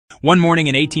One morning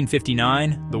in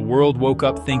 1859, the world woke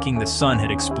up thinking the sun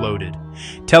had exploded.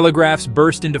 Telegraphs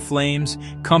burst into flames,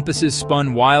 compasses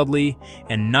spun wildly,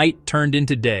 and night turned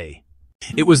into day.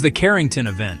 It was the Carrington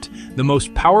event, the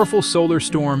most powerful solar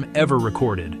storm ever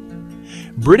recorded.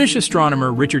 British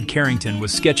astronomer Richard Carrington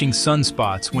was sketching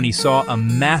sunspots when he saw a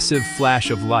massive flash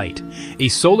of light, a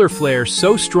solar flare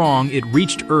so strong it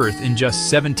reached Earth in just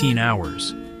 17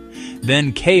 hours.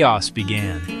 Then chaos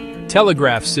began.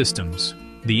 Telegraph systems,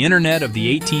 the internet of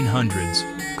the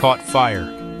 1800s, caught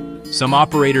fire. Some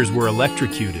operators were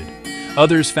electrocuted.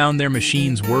 Others found their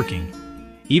machines working,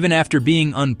 even after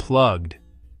being unplugged.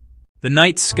 The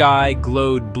night sky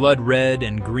glowed blood red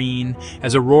and green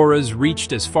as auroras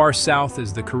reached as far south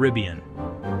as the Caribbean.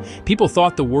 People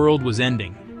thought the world was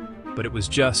ending, but it was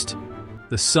just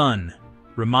the sun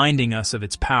reminding us of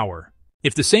its power.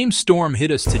 If the same storm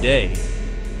hit us today,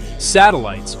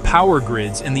 satellites, power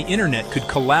grids, and the internet could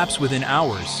collapse within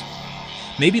hours.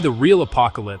 Maybe the real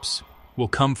apocalypse will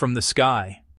come from the sky.